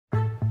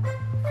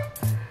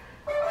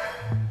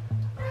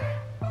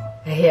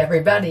Hey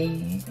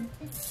everybody,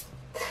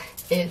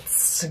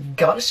 it's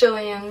Goddess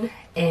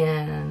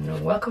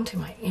and welcome to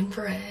my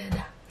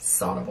infrared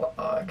sauna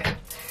vlog.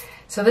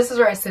 So this is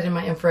where I sit in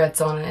my infrared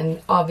sauna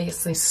and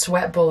obviously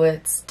sweat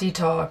bullets,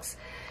 detox,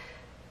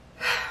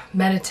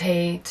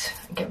 meditate,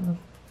 get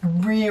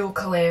real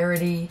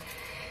clarity.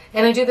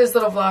 And I do this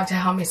little vlog to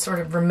help me sort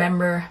of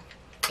remember,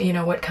 you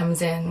know, what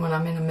comes in when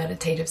I'm in a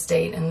meditative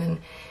state. And then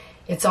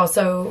it's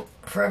also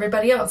for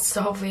everybody else,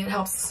 so hopefully it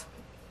helps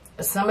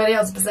somebody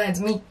else besides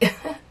me.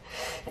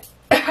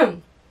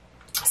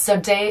 So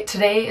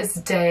today is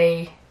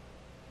day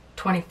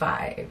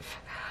 25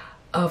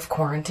 of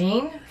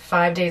quarantine,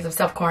 5 days of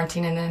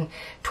self-quarantine, and then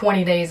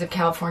 20 days of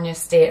California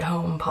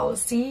stay-at-home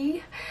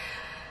policy.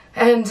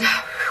 And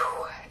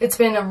it's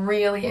been a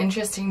really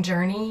interesting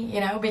journey, you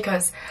know,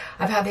 because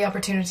I've had the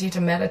opportunity to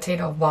meditate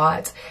a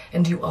lot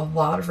and do a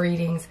lot of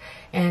readings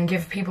and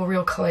give people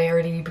real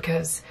clarity,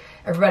 because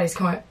everybody's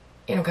going,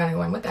 you know, kind of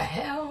going, what the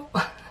hell?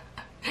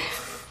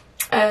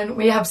 And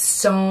we have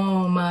so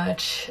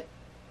much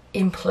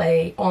in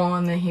play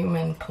on the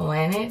human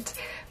planet,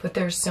 but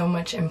there's so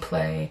much in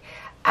play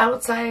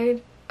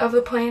outside of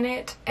the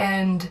planet.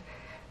 And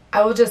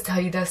I will just tell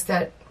you this,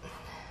 that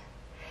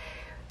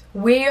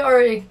we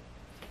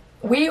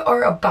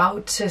are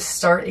about to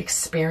start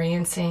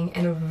experiencing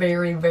in a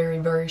very, very,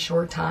 very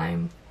short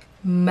time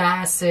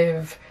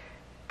massive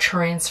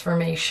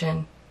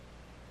transformation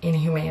in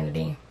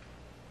humanity.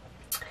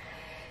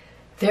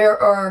 There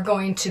are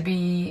going to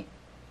be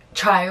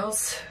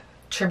trials,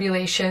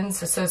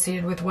 tribulations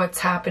associated with what's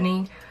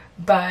happening,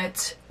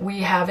 but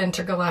we have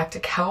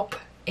intergalactic help.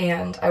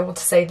 And I will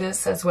say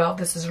this as well,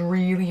 this is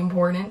really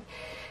important,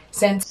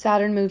 since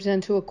Saturn moves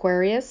into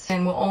Aquarius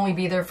and will only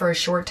be there for a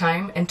short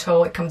time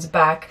until it comes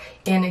back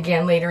in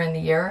again later in the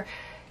year.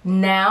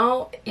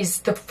 Now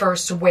is the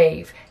first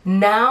wave.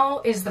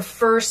 Now is the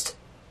first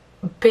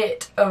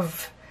bit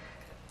of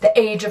the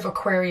age of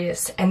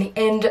Aquarius and the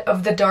end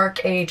of the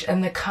dark age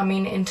and the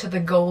coming into the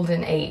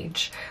golden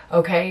age.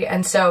 Okay,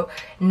 and so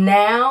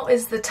now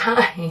is the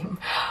time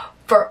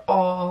for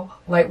all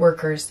light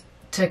workers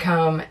to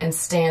come and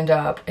stand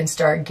up and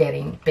start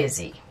getting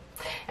busy.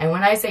 And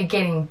when I say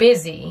getting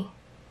busy,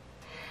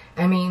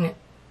 I mean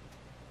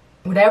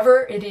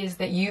whatever it is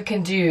that you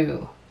can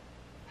do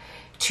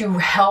to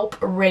help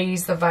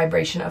raise the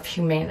vibration of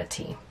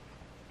humanity.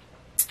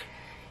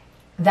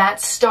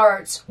 That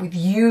starts with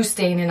you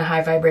staying in a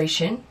high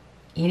vibration,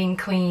 eating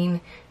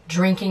clean,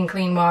 drinking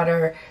clean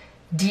water,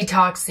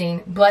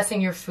 detoxing,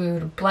 blessing your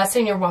food,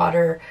 blessing your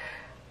water,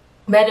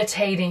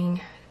 meditating,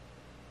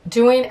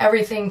 doing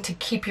everything to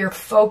keep your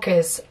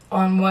focus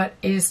on what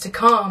is to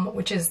come,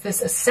 which is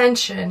this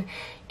ascension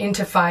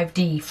into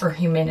 5D for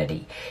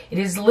humanity. It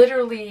is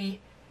literally,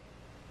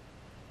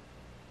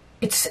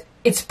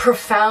 it's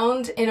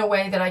profound in a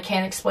way that I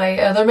can't explain,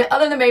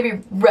 other than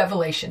maybe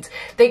revelations.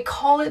 They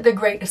call it the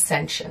Great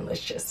Ascension, let's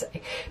just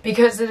say,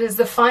 because it is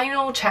the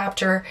final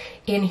chapter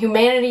in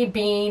humanity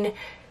being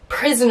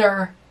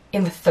prisoner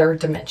in the third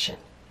dimension.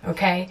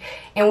 Okay,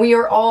 and we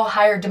are all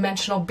higher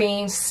dimensional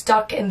beings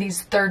stuck in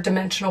these third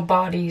dimensional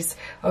bodies.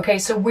 Okay,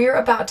 so we're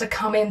about to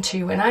come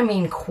into, and I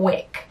mean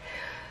quick,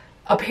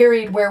 a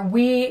period where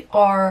we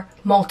are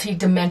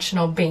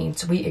multi-dimensional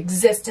beings. We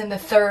exist in the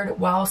third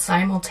while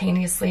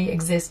simultaneously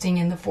existing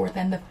in the fourth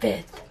and the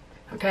fifth.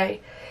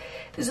 Okay,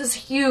 this is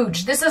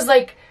huge. This is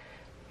like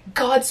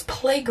God's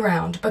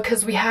playground,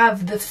 because we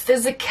have the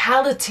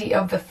physicality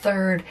of the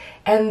third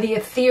and the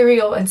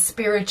ethereal and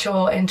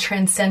spiritual and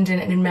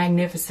transcendent and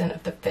magnificent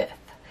of the fifth.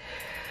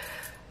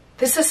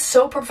 This is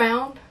so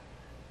profound.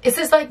 This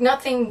is like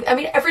nothing. I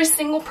mean, every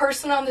single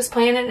person on this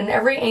planet and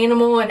every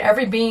animal and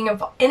every being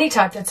of any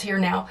type that's here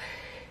now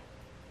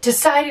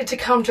decided to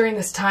come during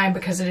this time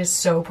because it is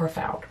so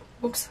profound.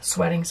 Oops,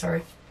 sweating,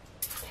 sorry.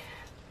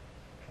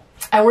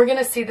 And we're going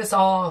to see this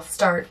all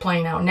start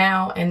playing out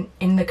now and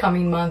in the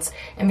coming months.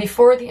 And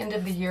before the end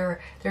of the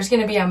year, there's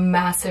going to be a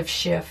massive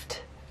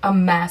shift. A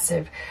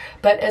massive.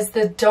 But as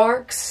the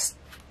dark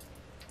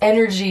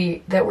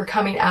energy that we're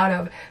coming out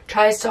of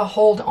tries to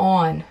hold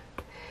on,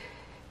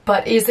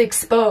 but is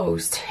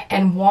exposed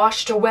and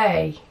washed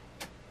away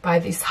by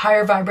these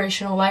higher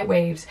vibrational light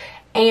waves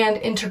and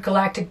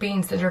intergalactic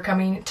beings that are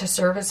coming to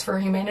service for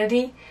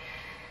humanity,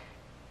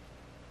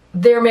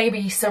 there may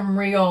be some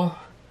real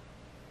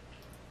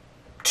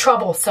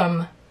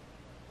troublesome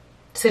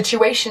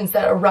situations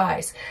that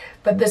arise.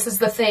 But this is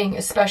the thing,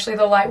 especially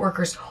the light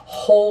workers,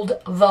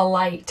 hold the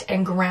light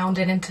and ground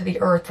it into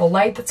the earth. The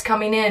light that's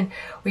coming in,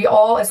 we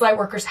all as light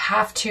workers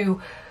have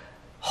to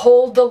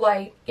hold the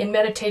light in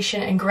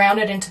meditation and ground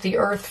it into the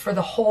earth for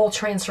the whole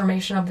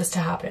transformation of this to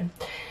happen.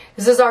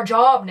 This is our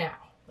job now.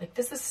 Like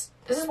this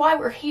is why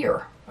we're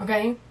here.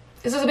 Okay,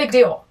 this is a big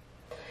deal.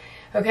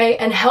 Okay,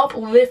 and help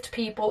lift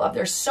people up.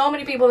 There's so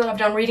many people that I've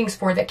done readings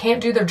for that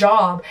can't do their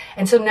job,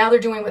 and so now they're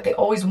doing what they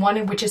always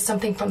wanted, which is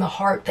something from the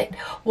heart that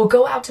will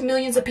go out to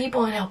millions of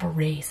people and help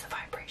raise the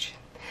vibration.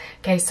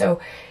 Okay, so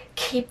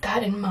keep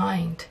that in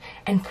mind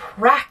and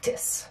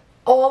practice.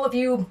 All of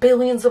you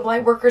billions of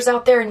light workers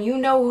out there, and you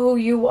know who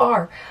you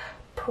are,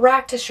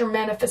 practice your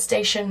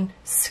manifestation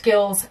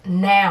skills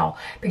now.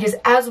 Because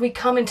as we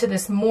come into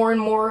this more and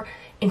more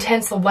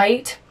intense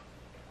light,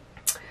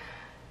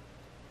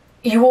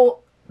 you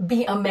will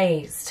be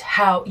amazed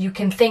how you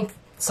can think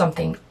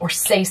something or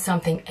say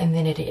something and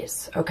then it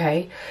is,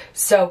 okay?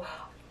 So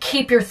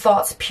keep your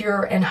thoughts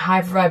pure and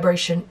high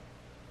vibration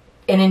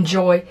and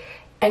enjoy,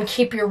 and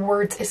keep your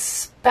words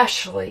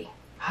especially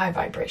high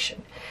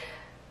vibration.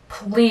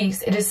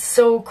 Please, it is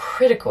so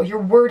critical. Your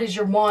word is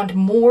your wand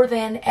more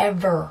than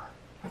ever,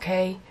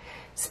 okay?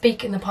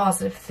 Speak in the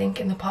positive, think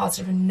in the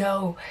positive, and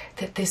know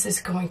that this is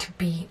going to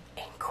be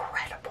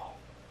incredible,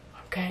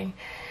 okay?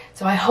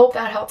 So I hope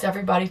that helps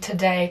everybody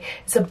today.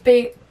 It's a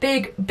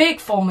big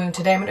full moon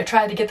today. I'm going to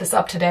try to get this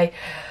up today.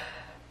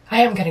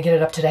 I am going to get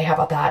it up today. How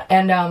about that?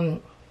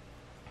 And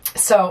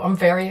so I'm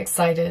very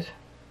excited.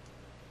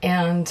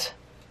 And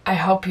I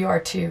hope you are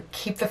too.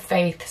 Keep the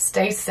faith.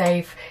 Stay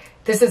safe.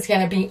 This is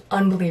going to be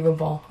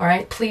unbelievable. All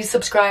right? Please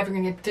subscribe. We're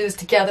going to do this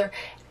together.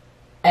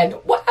 And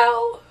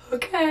wow.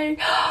 Okay.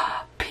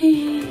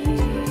 Peace.